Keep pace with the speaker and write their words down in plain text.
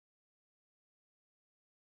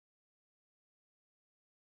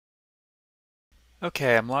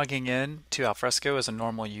Okay, I'm logging in to Alfresco as a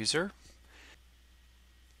normal user.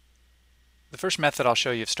 The first method I'll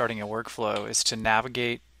show you of starting a workflow is to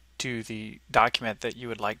navigate to the document that you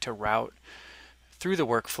would like to route through the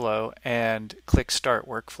workflow and click Start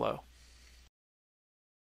Workflow.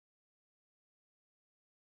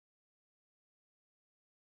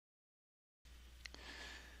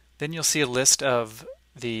 Then you'll see a list of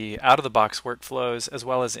the out-of-the-box workflows as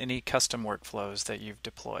well as any custom workflows that you've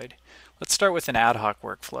deployed. Let's start with an ad hoc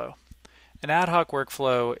workflow. An ad hoc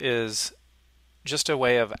workflow is just a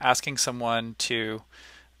way of asking someone to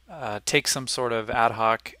take some sort of ad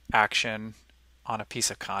hoc action on a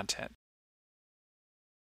piece of content.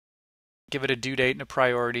 Give it a due date and a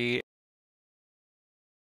priority,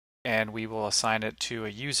 and we will assign it to a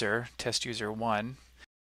user, test user 1.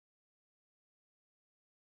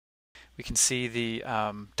 We can see the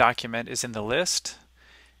document is in the list,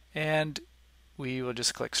 and we will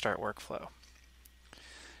just click Start Workflow.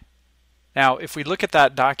 Now, if we look at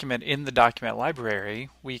that document in the document library,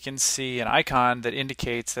 we can see an icon that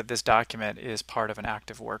indicates that this document is part of an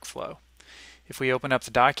active workflow. If we open up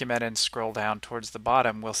the document and scroll down towards the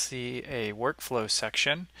bottom, we'll see a workflow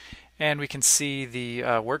section, and we can see the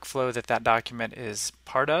workflow that document is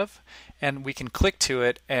part of, and we can click to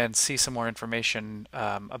it and see some more information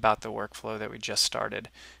about the workflow that we just started,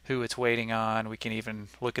 who it's waiting on. We can even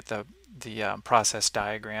look at the process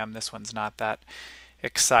diagram. This one's not that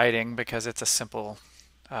exciting because it's a simple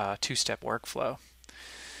two-step workflow.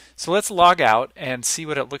 So let's log out and see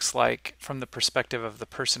what it looks like from the perspective of the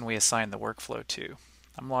person we assigned the workflow to.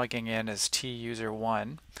 I'm logging in as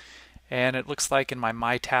tuser1, and it looks like in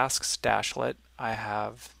my tasks dashlet I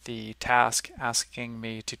have the task asking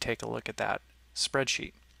me to take a look at that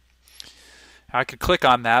spreadsheet. I could click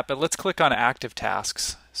on that, but let's click on active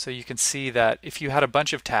tasks so you can see that if you had a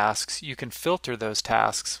bunch of tasks, you can filter those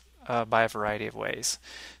tasks by a variety of ways.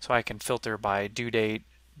 So I can filter by due date,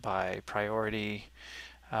 by priority,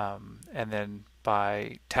 and then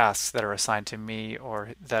by tasks that are assigned to me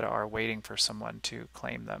or that are waiting for someone to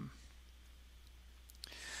claim them.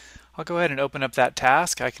 I'll go ahead and open up that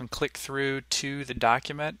task. I can click through to the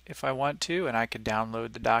document if I want to, and I could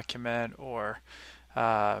download the document or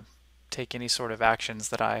take any sort of actions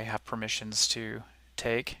that I have permissions to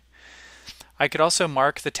take. I could also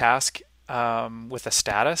mark the task with a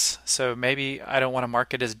status. So maybe I don't want to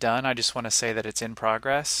mark it as done. I just want to say that it's in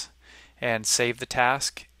progress and save the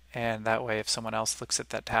task. And that way, if someone else looks at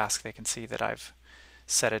that task, they can see that I've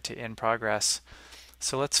set it to in progress.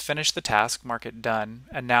 So let's finish the task, mark it done,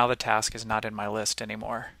 and now the task is not in my list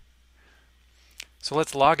anymore. So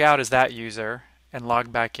let's log out as that user and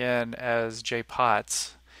log back in as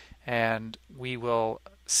jpots, and we will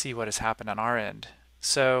see what has happened on our end.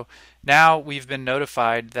 So now we've been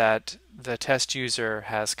notified that the test user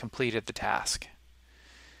has completed the task.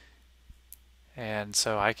 And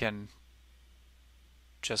so I can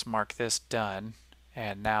just mark this done,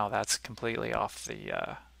 and now that's completely off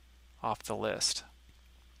the list.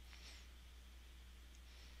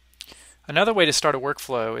 Another way to start a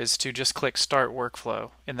workflow is to just click Start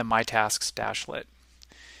Workflow in the My Tasks dashlet.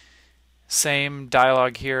 Same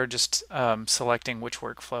dialog here, just selecting which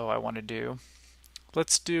workflow I want to do.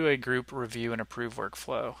 Let's do a group review and approve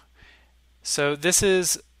workflow. So this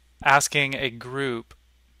is asking a group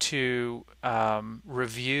to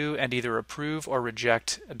review and either approve or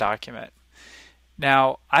reject a document.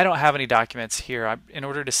 Now, I don't have any documents here. In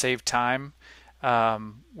order to save time,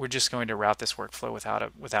 we're just going to route this workflow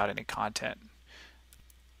without any content.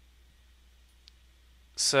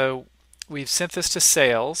 So we've sent this to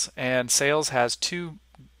sales, and sales has two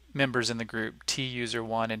members in the group,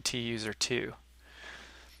 tuser1 and tuser2.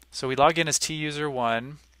 So we log in as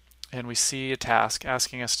tuser1, and we see a task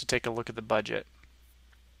asking us to take a look at the budget.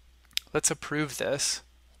 Let's approve this,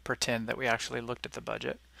 pretend that we actually looked at the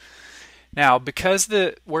budget. Now, because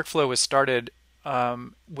the workflow was started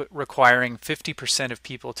requiring 50% of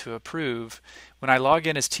people to approve, when I log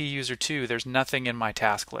in as tuser2, there's nothing in my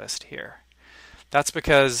task list here. That's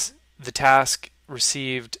because the task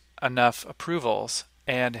received enough approvals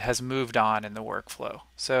and has moved on in the workflow.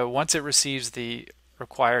 So once it receives the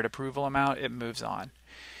required approval amount, it moves on.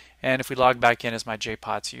 And if we log back in as my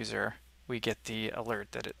jpots user, we get the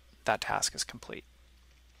alert that that task is complete.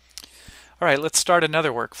 All right, let's start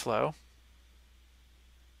another workflow.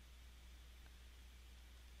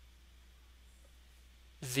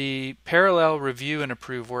 The parallel review and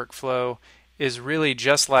approve workflow is really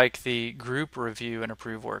just like the group review and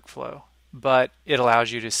approve workflow, but it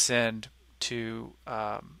allows you to send to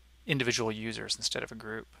individual users instead of a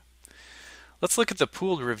group. Let's look at the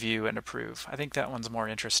pooled review and approve. I think that one's more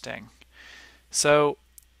interesting. So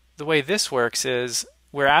the way this works is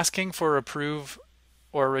we're asking for approve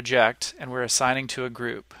or reject, and we're assigning to a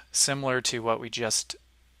group, similar to what we just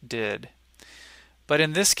did. But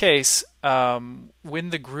in this case,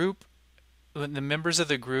 when the members of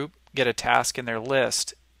the group get a task in their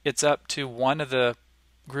list, it's up to one of the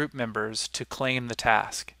group members to claim the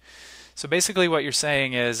task. So basically what you're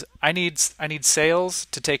saying is, I need sales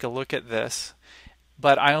to take a look at this,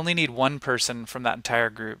 but I only need one person from that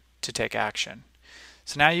entire group to take action.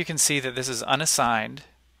 So now you can see that this is unassigned,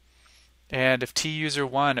 and if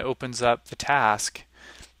T-user1 opens up the task,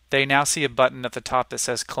 they now see a button at the top that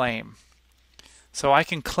says claim. So I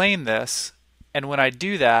can claim this, and when I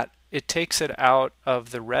do that, it takes it out of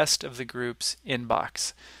the rest of the group's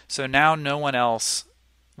inbox. So now no one else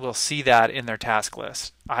will see that in their task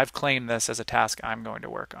list. I've claimed this as a task I'm going to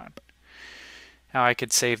work on. Now I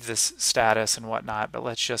could save this status and whatnot, but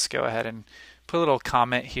let's just go ahead and put a little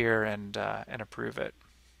comment here and approve it.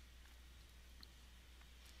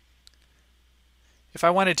 If I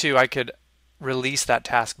wanted to, I could release that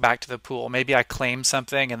task back to the pool. Maybe I claim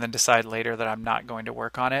something and then decide later that I'm not going to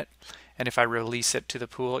work on it. And if I release it to the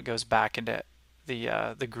pool, it goes back into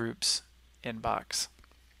the group's inbox.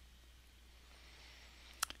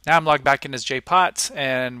 Now I'm logged back in as JPOTS,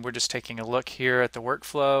 and we're just taking a look here at the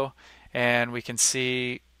workflow, and we can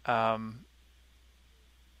see that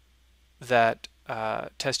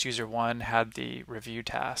test user 1 had the review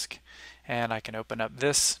task. And I can open up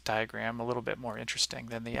this diagram, a little bit more interesting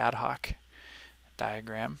than the ad hoc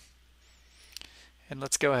diagram. And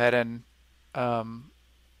let's go ahead and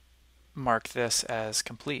mark this as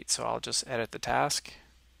complete. So I'll just edit the task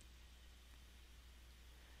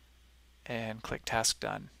and click task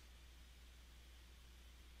done.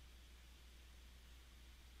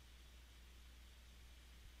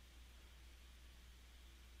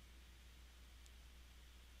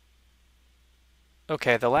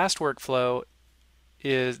 Okay, the last workflow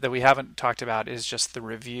that we haven't talked about is just the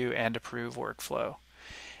review and approve workflow.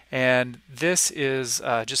 And this is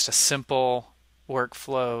just a simple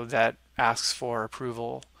workflow that asks for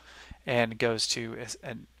approval and goes to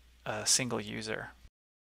a single user.